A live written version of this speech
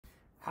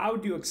How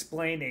do you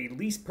explain a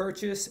lease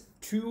purchase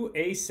to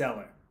a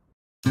seller?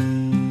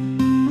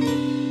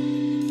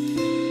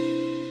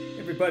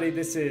 Everybody,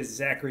 this is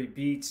Zachary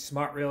Beach,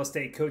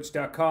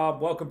 smartrealestatecoach.com.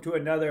 Welcome to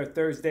another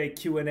Thursday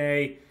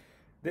Q&A.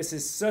 This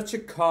is such a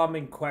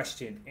common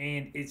question,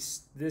 and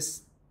it's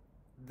this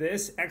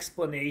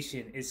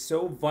explanation is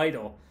so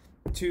vital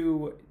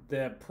to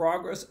the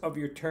progress of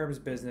your terms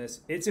business.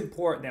 It's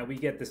important that we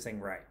get this thing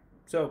right.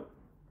 So,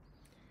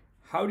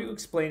 how do you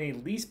explain a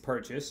lease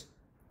purchase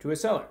to a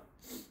seller?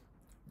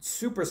 It's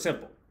super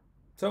simple.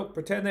 So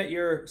pretend that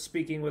you're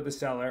speaking with a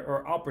seller,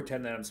 or I'll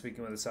pretend that I'm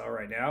speaking with a seller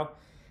right now,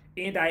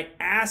 and I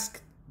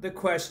ask the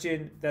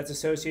question that's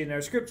associated in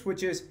our scripts,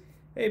 which is,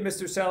 hey,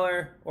 Mr.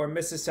 Seller or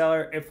Mrs.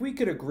 Seller, if we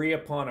could agree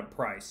upon a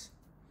price,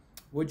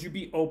 would you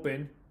be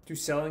open to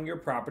selling your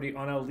property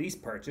on a lease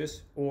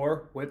purchase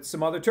or with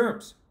some other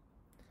terms?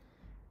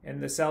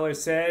 And the seller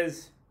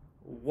says,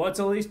 what's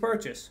a lease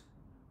purchase?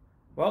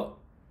 Well,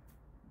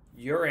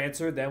 your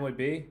answer then would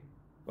be,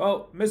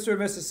 well, Mr.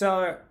 and Mrs.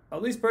 Seller, a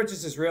lease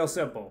purchase is real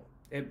simple.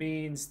 It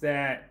means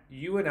that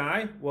you and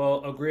I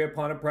will agree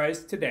upon a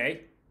price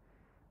today.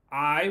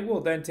 I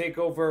will then take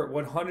over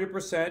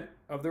 100%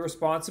 of the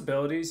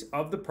responsibilities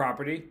of the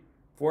property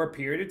for a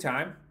period of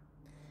time.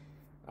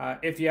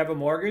 If you have a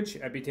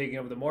mortgage, I'd be taking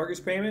over the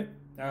mortgage payment,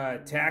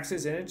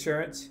 taxes and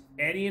insurance,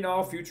 any and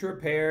all future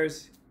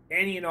repairs,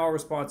 any and all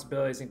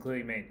responsibilities,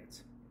 including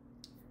maintenance.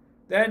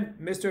 Then,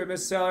 Mr. and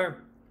Mrs.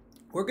 Seller,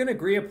 we're going to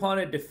agree upon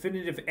a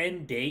definitive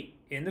end date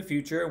in the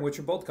future in which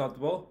you're both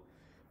comfortable.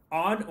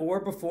 On or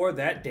before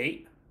that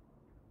date,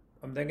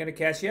 I'm then going to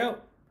cash you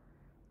out.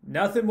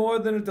 Nothing more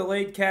than a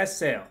delayed cash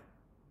sale.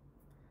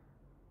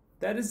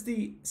 That is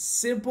the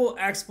simple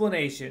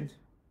explanation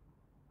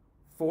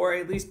for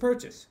a lease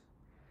purchase.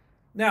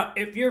 Now,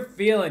 if you're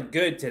feeling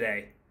good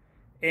today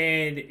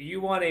and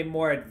you want a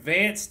more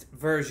advanced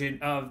version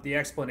of the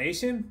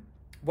explanation,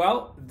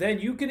 well, then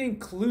you can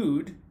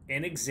include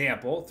an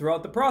example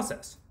throughout the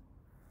process.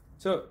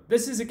 So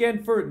this is,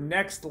 again, for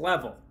next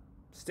level.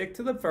 Stick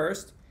to the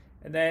first,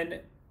 and then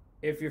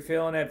if you're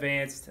feeling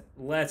advanced,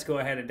 let's go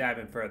ahead and dive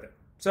in further.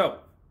 So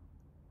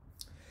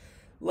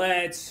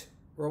let's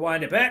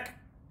rewind it back,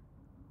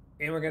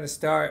 and we're going to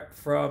start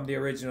from the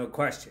original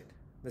question.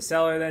 The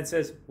seller then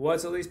says,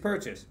 what's a lease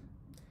purchase?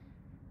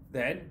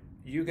 Then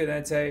you can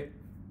then say,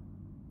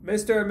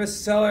 Mr. or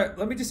Mrs. Seller,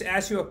 let me just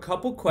ask you a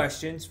couple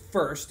questions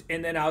first,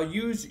 and then I'll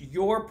use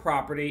your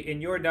property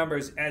and your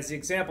numbers as the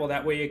example.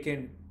 That way you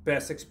can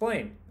best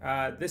explain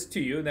this to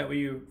you, and that way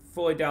you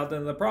fully dialed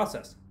into the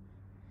process.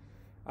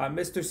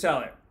 Mr.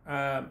 Seller,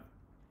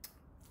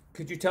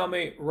 could you tell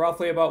me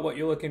roughly about what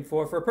you're looking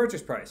for a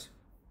purchase price?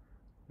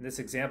 In this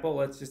example,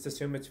 let's just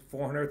assume it's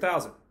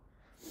 $400,000.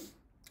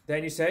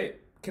 Then you say,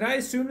 can I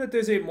assume that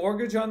there's a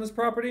mortgage on this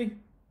property?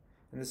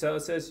 And the seller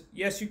says,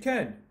 yes, you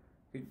can.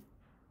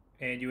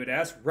 And you would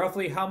ask,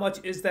 roughly how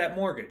much is that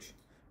mortgage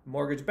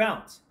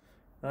balance?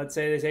 Let's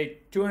say they say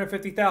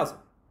 $250,000.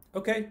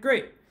 Okay,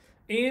 great.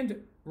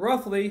 And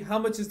roughly how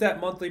much is that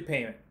monthly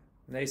payment?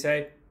 And they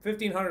say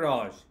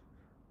 $1,500.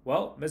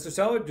 Well, Mr.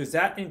 Seller, does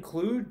that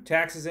include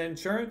taxes and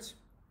insurance?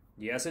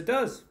 Yes, it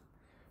does.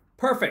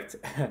 Perfect.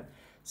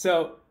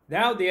 So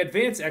now the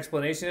advanced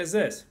explanation is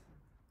this.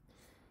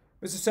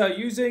 Mr. Seller,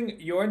 using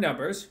your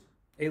numbers,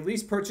 a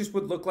lease purchase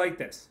would look like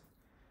this.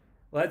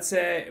 Let's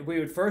say we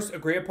would first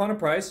agree upon a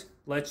price.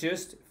 Let's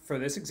just, for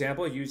this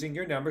example, using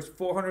your numbers,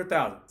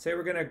 $400,000. Say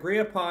we're going to agree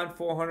upon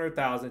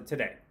 $400,000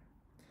 today.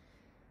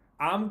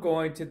 I'm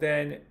going to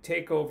then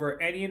take over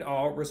any and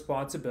all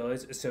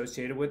responsibilities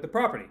associated with the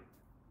property,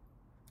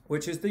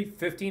 which is the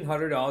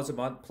 $1,500 a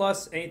month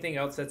plus anything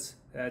else that's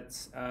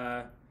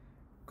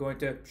going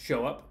to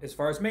show up as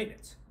far as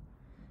maintenance.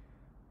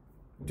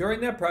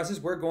 During that process,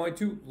 we're going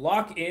to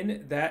lock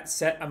in that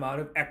set amount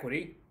of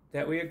equity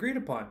that we agreed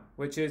upon,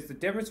 which is the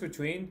difference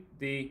between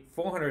the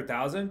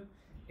 $400,000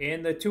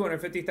 and the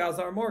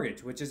 $250,000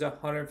 mortgage, which is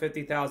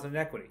 $150,000 in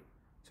equity.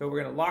 So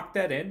we're going to lock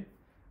that in.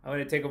 I'm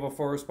going to take over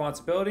full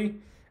responsibility.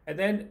 And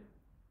then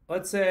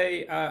let's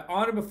say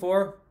on or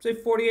before, say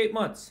 48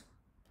 months.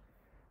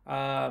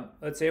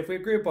 Let's say if we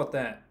agree upon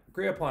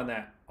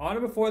that. On or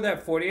before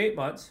that 48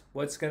 months,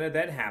 what's going to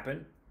then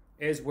happen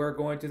is we're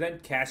going to then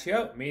cash you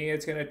out, meaning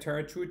it's going to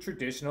turn to a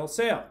traditional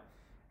sale.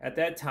 At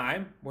that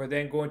time, we're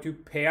then going to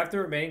pay off the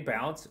remaining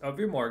balance of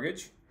your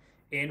mortgage,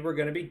 and we're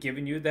going to be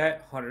giving you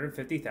that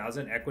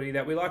 $150,000 equity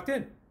that we locked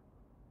in.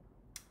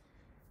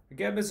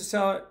 Again, Mr.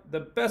 Seller,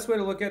 the best way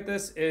to look at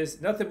this is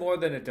nothing more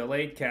than a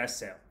delayed cash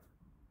sale.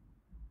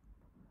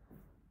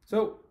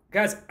 So,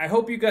 guys, I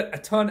hope you got a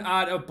ton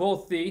out of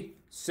both the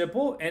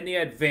simple and the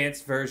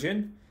advanced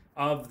version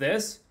of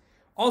this.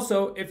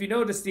 Also, if you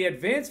notice, the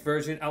advanced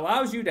version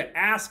allows you to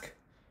ask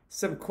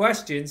some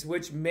questions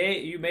which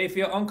you may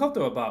feel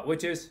uncomfortable about,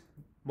 which is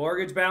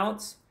mortgage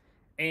balance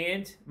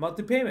and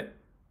monthly payment.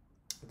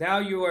 Now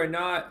you are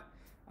not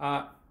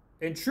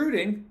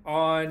intruding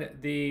on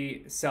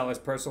the seller's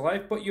personal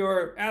life, but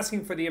you're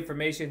asking for the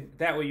information.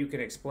 That way you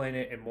can explain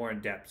it in more in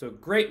depth. So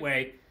great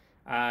way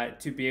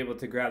to be able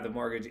to grab the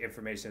mortgage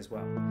information as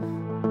well.